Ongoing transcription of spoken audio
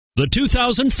The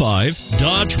 2005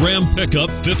 Dodge Ram Pickup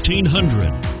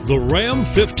 1500. The Ram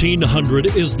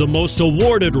 1500 is the most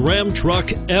awarded Ram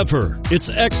truck ever. Its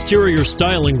exterior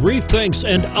styling rethinks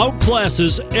and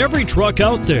outclasses every truck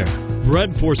out there.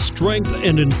 Bred for strength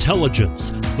and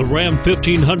intelligence, the Ram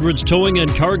 1500's towing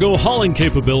and cargo hauling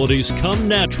capabilities come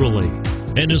naturally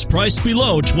and is priced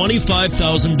below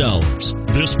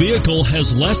 $25,000. This vehicle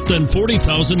has less than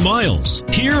 40,000 miles.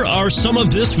 Here are some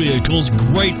of this vehicle's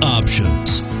great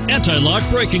options: anti-lock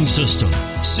braking system,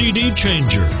 CD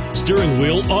changer, steering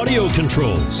wheel audio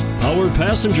controls, power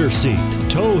passenger seat,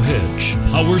 tow hitch,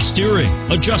 power steering,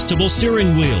 adjustable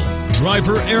steering wheel,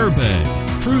 driver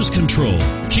airbag, cruise control,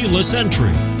 keyless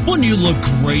entry. Wouldn't you look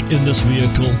great in this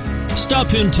vehicle?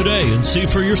 Stop in today and see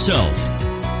for yourself.